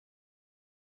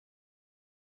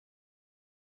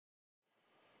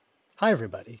Hi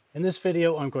everybody. In this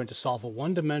video I'm going to solve a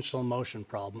one-dimensional motion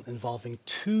problem involving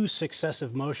two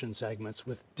successive motion segments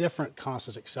with different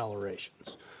constant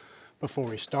accelerations. Before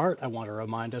we start, I want to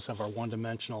remind us of our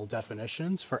one-dimensional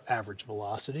definitions for average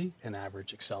velocity and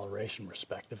average acceleration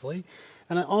respectively.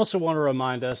 And I also want to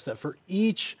remind us that for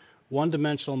each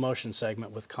one-dimensional motion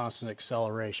segment with constant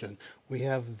acceleration, we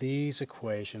have these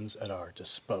equations at our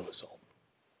disposal.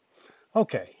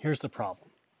 Okay, here's the problem.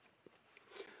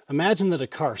 Imagine that a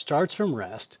car starts from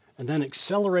rest and then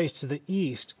accelerates to the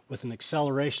east with an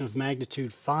acceleration of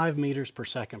magnitude 5 meters per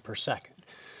second per second.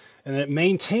 And it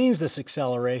maintains this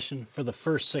acceleration for the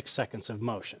first 6 seconds of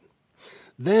motion.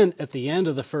 Then, at the end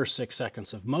of the first 6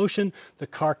 seconds of motion, the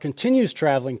car continues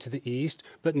traveling to the east,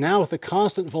 but now with a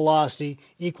constant velocity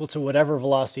equal to whatever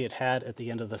velocity it had at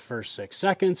the end of the first 6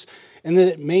 seconds, and then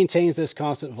it maintains this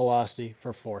constant velocity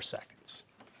for 4 seconds.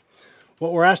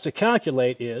 What we're asked to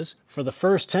calculate is, for the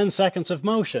first 10 seconds of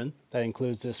motion, that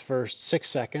includes this first 6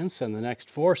 seconds and the next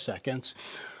 4 seconds,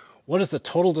 what is the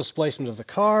total displacement of the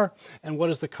car and what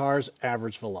is the car's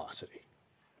average velocity?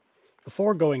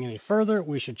 Before going any further,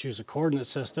 we should choose a coordinate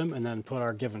system and then put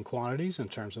our given quantities in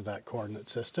terms of that coordinate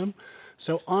system.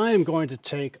 So I'm going to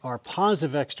take our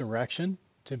positive x direction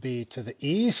to be to the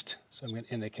east, so I'm going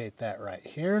to indicate that right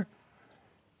here.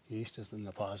 East is in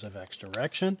the positive x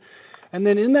direction. And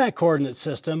then in that coordinate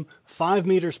system, 5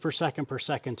 meters per second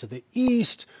to the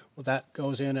east, well, that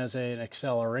goes in as an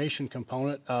acceleration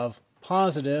component of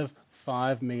positive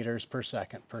 5 meters per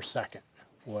second,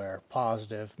 where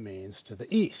positive means to the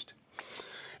east.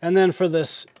 And then for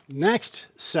this next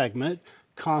segment,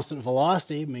 constant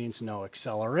velocity means no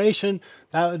acceleration.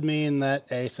 That would mean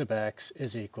that a sub x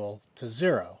is equal to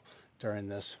 0 during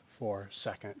this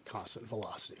 4-second constant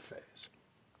velocity phase.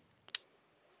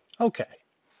 Okay,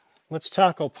 let's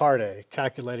tackle part A,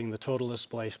 calculating the total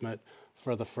displacement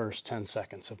for the first 10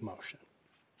 seconds of motion.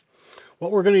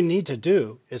 What we're going to need to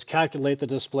do is calculate the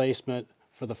displacement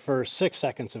for the first 6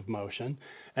 seconds of motion,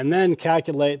 and then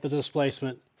calculate the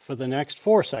displacement for the next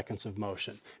 4 seconds of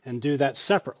motion, and do that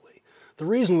separately. The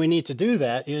reason we need to do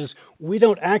that is we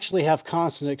don't actually have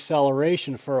constant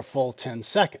acceleration for a full 10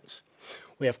 seconds.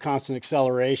 We have constant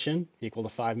acceleration equal to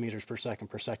 5 meters per second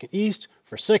east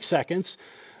for 6 seconds.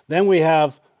 Then we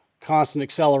have constant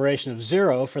acceleration of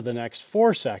 0 for the next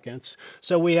 4 seconds.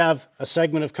 So we have a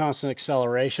segment of constant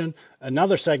acceleration,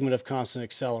 another segment of constant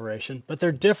acceleration, but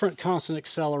they're different constant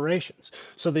accelerations.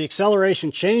 So the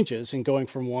acceleration changes in going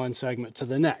from one segment to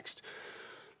the next.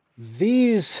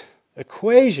 These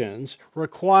equations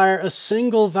require a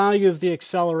single value of the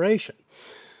acceleration.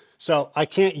 So I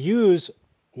can't use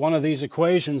one of these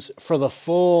equations for the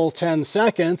full 10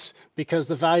 seconds because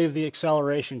the value of the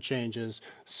acceleration changes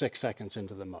 6 seconds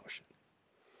into the motion.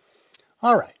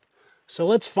 All right, so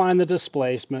let's find the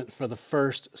displacement for the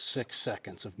first 6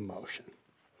 seconds of motion.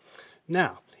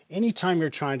 Now, anytime you're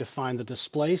trying to find the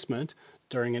displacement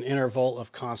during an interval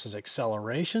of constant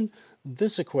acceleration,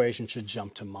 this equation should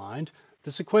jump to mind.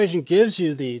 This equation gives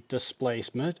you the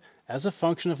displacement as a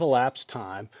function of elapsed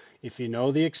time if you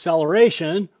know the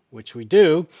acceleration, which we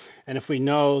do, and if we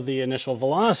know the initial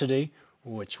velocity,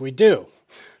 which we do.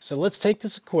 So let's take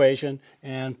this equation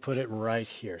and put it right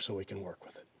here so we can work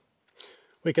with it.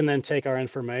 We can then take our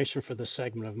information for the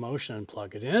segment of motion and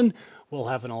plug it in. We'll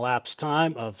have an elapsed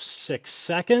time of 6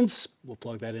 seconds. We'll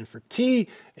plug that in for t.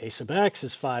 A sub x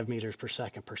is 5 meters per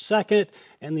second,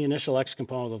 and the initial x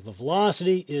component of the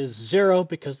velocity is 0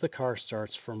 because the car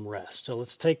starts from rest. So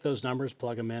let's take those numbers,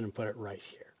 plug them in, and put it right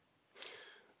here.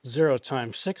 0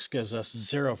 times 6 gives us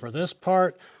 0 for this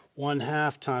part.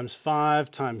 1/2 times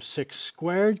 5 times 6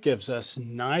 squared gives us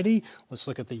 90. Let's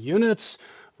look at the units.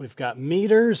 We've got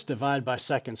meters divided by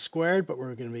seconds squared, but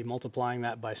we're going to be multiplying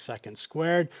that by seconds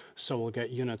squared, so we'll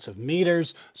get units of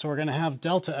meters. So we're going to have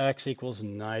delta x equals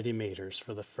 90 meters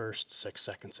for the first 6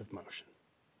 seconds of motion.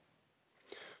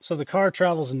 So the car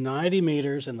travels 90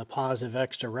 meters in the positive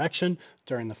x direction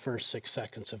during the first 6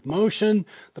 seconds of motion.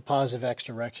 The positive x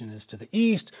direction is to the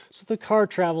east, so the car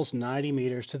travels 90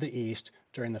 meters to the east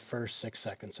during the first 6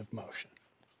 seconds of motion.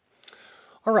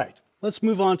 All right, let's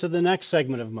move on to the next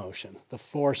segment of motion, the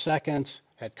 4 seconds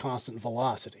at constant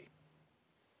velocity.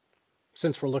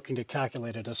 Since we're looking to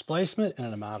calculate a displacement and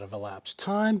an amount of elapsed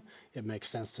time, it makes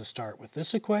sense to start with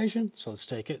this equation. So let's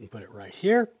take it and put it right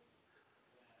here.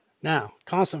 Now,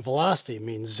 constant velocity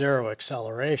means 0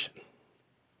 acceleration.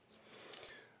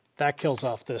 That kills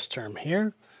off this term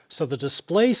here. So the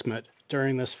displacement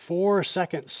during this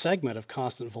 4-second segment of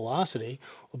constant velocity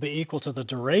will be equal to the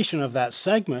duration of that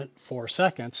segment, 4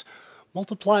 seconds,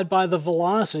 multiplied by the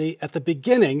velocity at the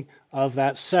beginning of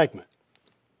that segment.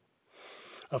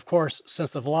 Of course, since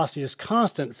the velocity is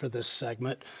constant for this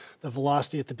segment, the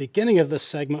velocity at the beginning of this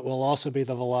segment will also be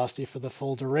the velocity for the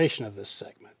full duration of this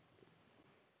segment.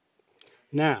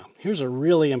 Now, here's a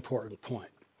really important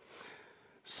point.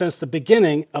 Since the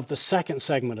beginning of the second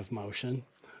segment of motion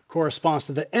corresponds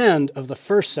to the end of the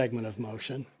first segment of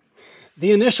motion,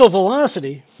 the initial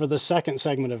velocity for the second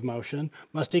segment of motion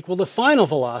must equal the final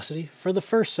velocity for the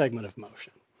first segment of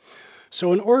motion.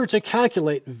 So in order to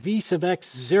calculate v sub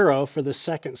x0 for the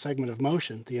second segment of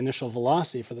motion, the initial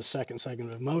velocity for the second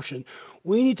segment of motion,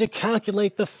 we need to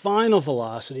calculate the final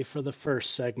velocity for the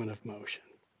first segment of motion.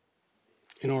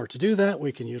 In order to do that,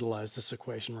 we can utilize this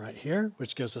equation right here,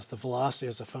 which gives us the velocity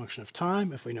as a function of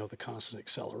time if we know the constant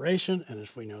acceleration and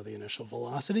if we know the initial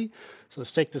velocity. So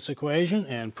let's take this equation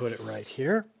and put it right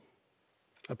here.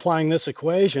 Applying this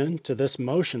equation to this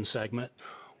motion segment,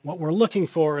 what we're looking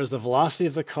for is the velocity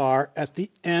of the car at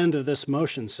the end of this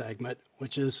motion segment,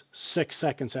 which is 6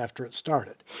 seconds after it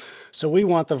started. So we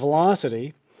want the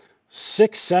velocity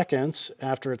 6 seconds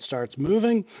after it starts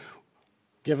moving,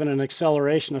 given an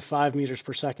acceleration of 5 meters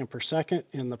per second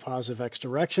in the positive x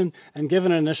direction, and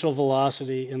given an initial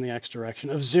velocity in the x direction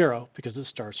of 0 because it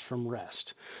starts from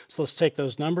rest. So let's take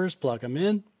those numbers, plug them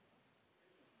in.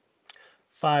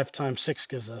 5 times 6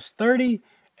 gives us 30,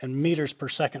 and meters per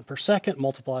second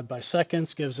multiplied by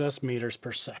seconds gives us meters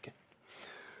per second.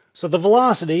 So the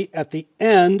velocity at the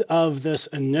end of this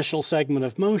initial segment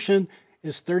of motion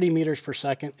is 30 meters per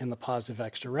second in the positive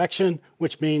x direction,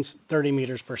 which means 30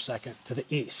 meters per second to the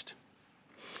east.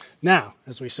 Now,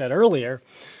 as we said earlier,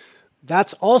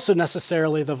 that's also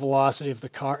necessarily the velocity of the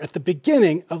car at the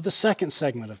beginning of the second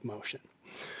segment of motion.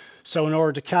 So in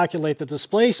order to calculate the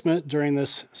displacement during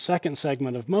this second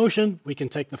segment of motion, we can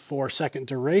take the 4-second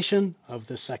duration of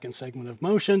this second segment of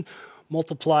motion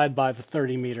multiplied by the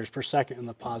 30 meters per second in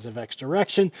the positive x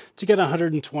direction to get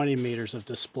 120 meters of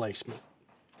displacement.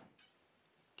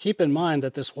 Keep in mind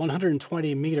that this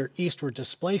 120 meter eastward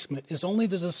displacement is only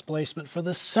the displacement for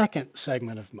the second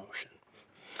segment of motion.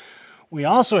 We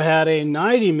also had a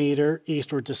 90 meter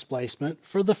eastward displacement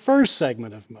for the first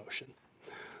segment of motion.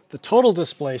 The total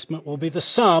displacement will be the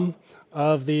sum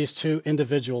of these two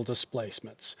individual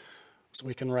displacements. So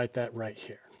we can write that right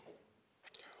here.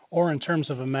 Or in terms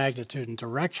of a magnitude and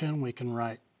direction, we can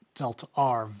write delta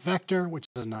r vector, which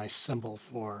is a nice symbol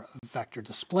for vector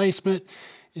displacement,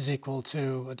 is equal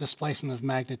to a displacement of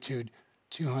magnitude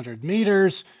 200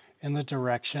 meters in the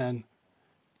direction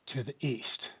to the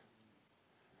east.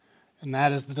 And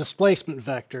that is the displacement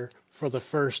vector for the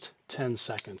first 10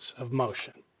 seconds of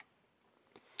motion.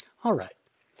 All right,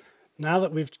 now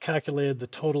that we've calculated the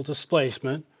total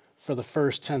displacement for the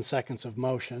first 10 seconds of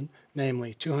motion,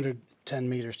 namely 210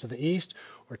 meters to the east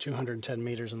or 210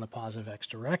 meters in the positive x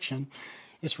direction,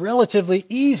 it's relatively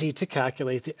easy to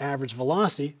calculate the average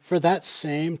velocity for that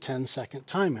same 10-second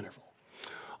time interval.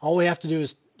 All we have to do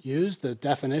is use the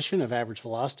definition of average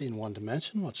velocity in one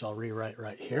dimension, which I'll rewrite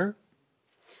right here.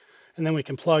 And then we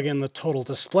can plug in the total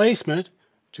displacement,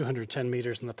 210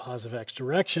 meters in the positive x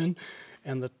direction,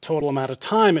 and the total amount of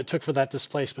time it took for that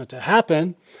displacement to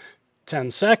happen,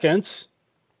 10 seconds,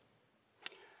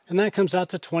 and that comes out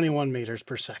to 21 meters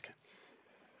per second.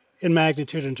 In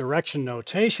magnitude and direction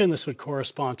notation, this would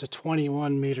correspond to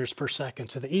 21 meters per second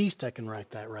to the east. I can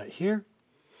write that right here.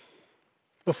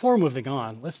 Before moving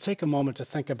on, let's take a moment to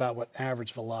think about what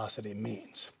average velocity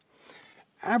means.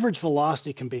 Average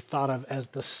velocity can be thought of as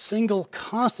the single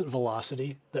constant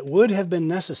velocity that would have been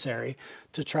necessary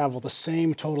to travel the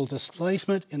same total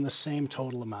displacement in the same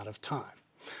total amount of time.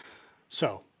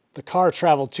 So the car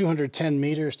traveled 210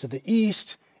 meters to the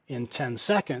east in 10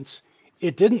 seconds.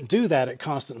 It didn't do that at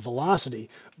constant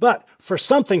velocity, but for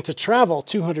something to travel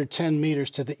 210 meters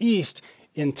to the east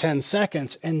in 10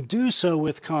 seconds and do so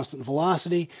with constant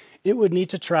velocity, it would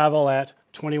need to travel at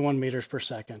 21 meters per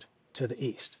second to the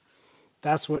east.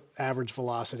 That's what average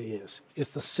velocity is. It's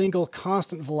the single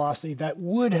constant velocity that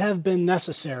would have been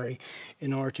necessary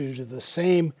in order to do the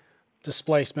same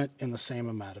displacement in the same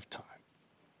amount of time.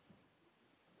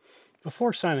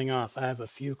 Before signing off, I have a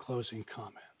few closing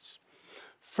comments.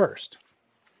 First,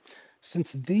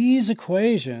 since these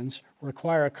equations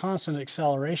require a constant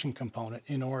acceleration component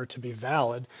in order to be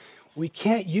valid, we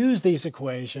can't use these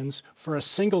equations for a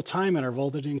single time interval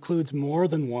that includes more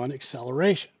than one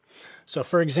acceleration. So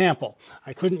for example,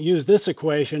 I couldn't use this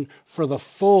equation for the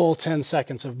full 10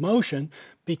 seconds of motion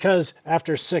because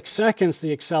after 6 seconds,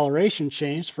 the acceleration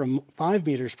changed from 5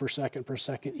 meters per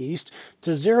second east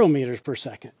to 0 meters per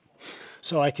second.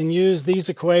 So I can use these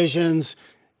equations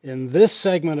in this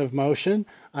segment of motion,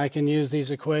 I can use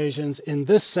these equations in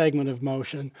this segment of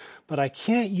motion, but I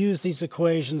can't use these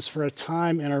equations for a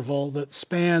time interval that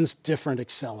spans different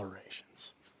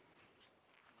accelerations.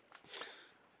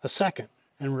 A second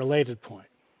and related point.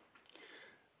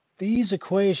 These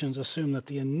equations assume that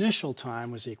the initial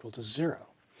time was equal to 0.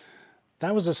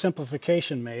 That was a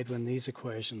simplification made when these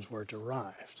equations were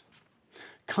derived.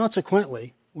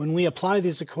 Consequently, when we apply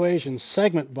these equations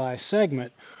segment by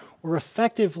segment, we're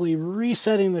effectively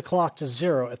resetting the clock to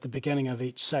 0 at the beginning of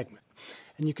each segment.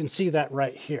 And you can see that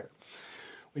right here.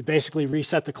 We basically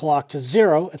reset the clock to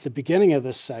 0 at the beginning of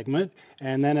this segment,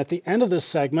 and then at the end of this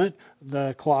segment,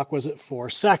 the clock was at 4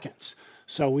 seconds.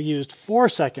 So we used 4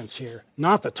 seconds here,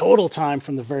 not the total time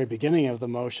from the very beginning of the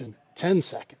motion, 10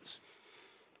 seconds.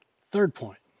 Third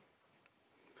point.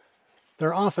 There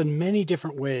are often many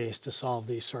different ways to solve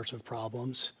these sorts of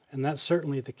problems, and that's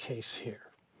certainly the case here.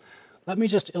 Let me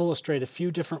just illustrate a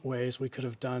few different ways we could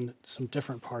have done some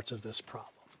different parts of this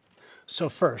problem. So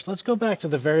first, let's go back to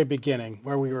the very beginning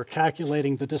where we were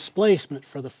calculating the displacement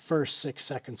for the first 6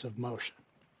 seconds of motion.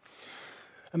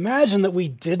 Imagine that we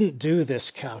didn't do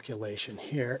this calculation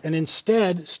here and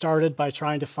instead started by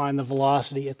trying to find the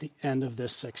velocity at the end of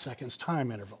this 6 seconds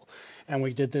time interval. And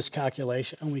we did this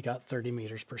calculation and we got 30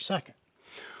 meters per second.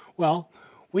 Well,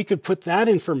 we could put that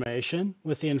information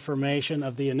with the information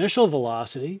of the initial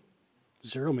velocity,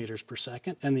 0 meters per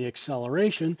second, and the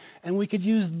acceleration, and we could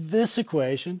use this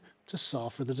equation to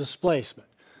solve for the displacement.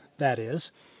 That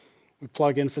is, we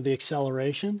plug in for the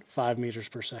acceleration, 5 meters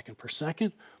per second,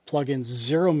 plug in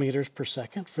 0 meters per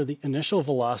second for the initial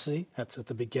velocity, that's at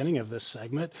the beginning of this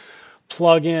segment,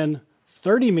 plug in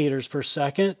 30 meters per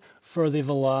second for the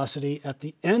velocity at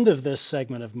the end of this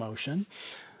segment of motion,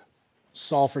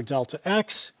 solve for delta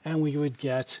x, and we would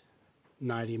get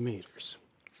 90 meters.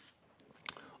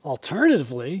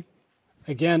 Alternatively,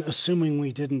 again, assuming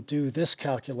we didn't do this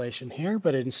calculation here,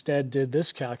 but instead did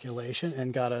this calculation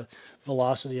and got a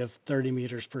velocity of 30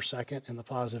 meters per second in the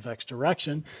positive x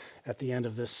direction at the end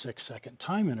of this 6 second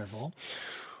time interval,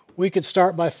 we could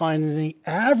start by finding the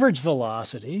average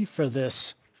velocity for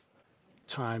this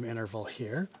time interval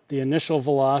here. The initial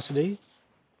velocity,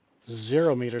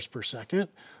 0 meters per second.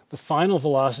 The final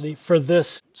velocity for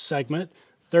this segment,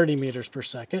 30 meters per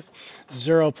second.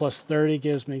 0 plus 30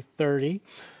 gives me 30.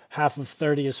 Half of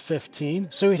 30 is 15.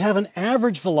 So we'd have an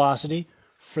average velocity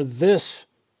for this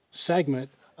segment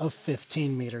of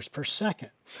 15 meters per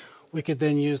second. We could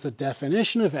then use the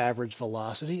definition of average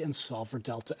velocity and solve for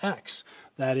delta x.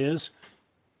 That is,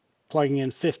 plugging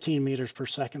in 15 meters per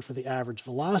second for the average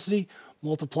velocity,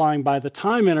 multiplying by the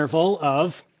time interval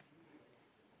of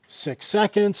 6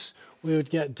 seconds, we would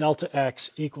get delta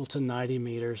x equal to 90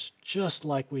 meters, just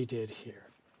like we did here.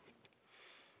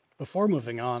 Before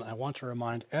moving on, I want to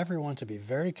remind everyone to be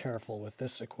very careful with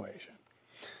this equation.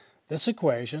 This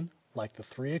equation, like the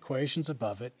 3 equations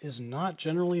above it, is not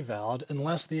generally valid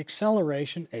unless the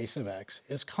acceleration a sub x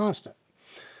is constant.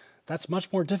 That's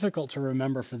much more difficult to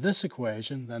remember for this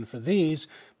equation than for these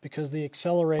because the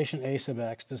acceleration a sub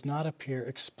x does not appear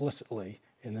explicitly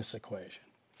in this equation.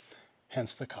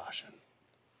 Hence the caution.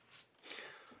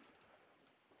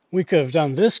 We could have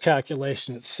done this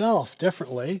calculation itself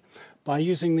differently by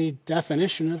using the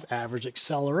definition of average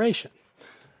acceleration.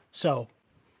 So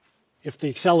if the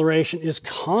acceleration is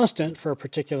constant for a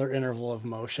particular interval of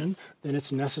motion, then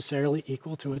it's necessarily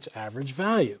equal to its average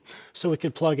value. So we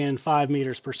could plug in 5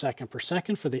 meters per second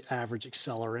for the average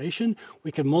acceleration.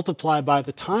 We could multiply by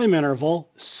the time interval,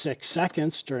 6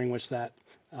 seconds, during which that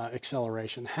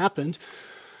acceleration happened.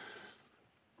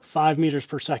 5 meters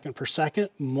per second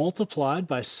multiplied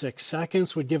by 6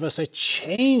 seconds would give us a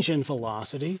change in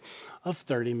velocity of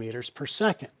 30 meters per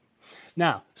second.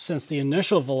 Now, since the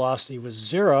initial velocity was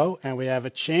 0 and we have a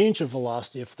change of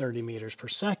velocity of 30 meters per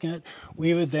second,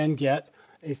 we would then get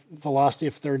a velocity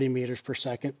of 30 meters per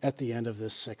second at the end of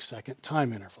this 6 second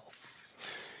time interval.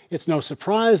 It's no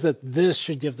surprise that this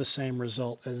should give the same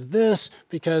result as this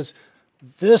because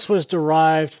this was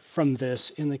derived from this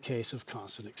in the case of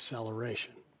constant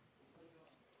acceleration.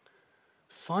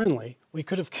 Finally, we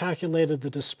could have calculated the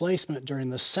displacement during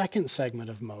the second segment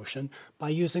of motion by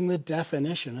using the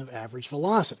definition of average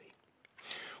velocity.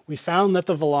 We found that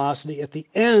the velocity at the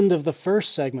end of the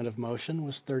first segment of motion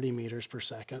was 30 meters per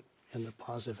second in the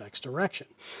positive x direction.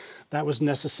 That was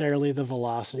necessarily the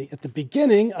velocity at the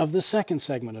beginning of the second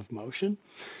segment of motion.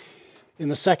 In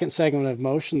the second segment of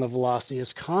motion, the velocity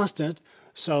is constant,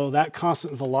 so that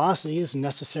constant velocity is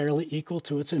necessarily equal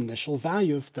to its initial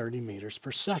value of 30 meters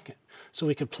per second. So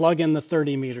we could plug in the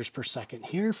 30 meters per second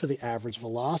here for the average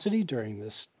velocity during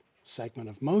this segment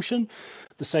of motion.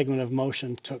 The segment of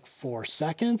motion took 4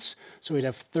 seconds, so we'd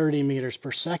have 30 meters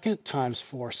per second times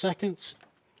 4 seconds,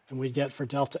 and we'd get for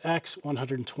delta x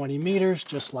 120 meters,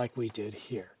 just like we did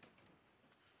here.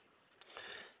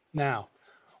 Now,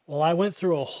 while I went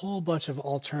through a whole bunch of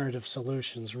alternative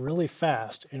solutions really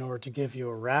fast in order to give you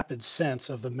a rapid sense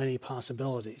of the many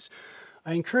possibilities,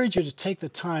 I encourage you to take the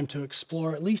time to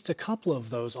explore at least a couple of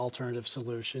those alternative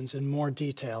solutions in more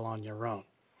detail on your own.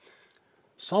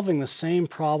 Solving the same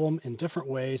problem in different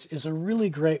ways is a really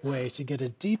great way to get a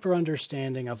deeper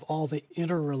understanding of all the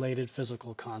interrelated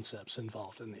physical concepts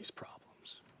involved in these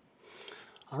problems.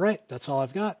 All right, that's all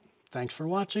I've got. Thanks for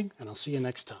watching, and I'll see you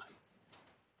next time.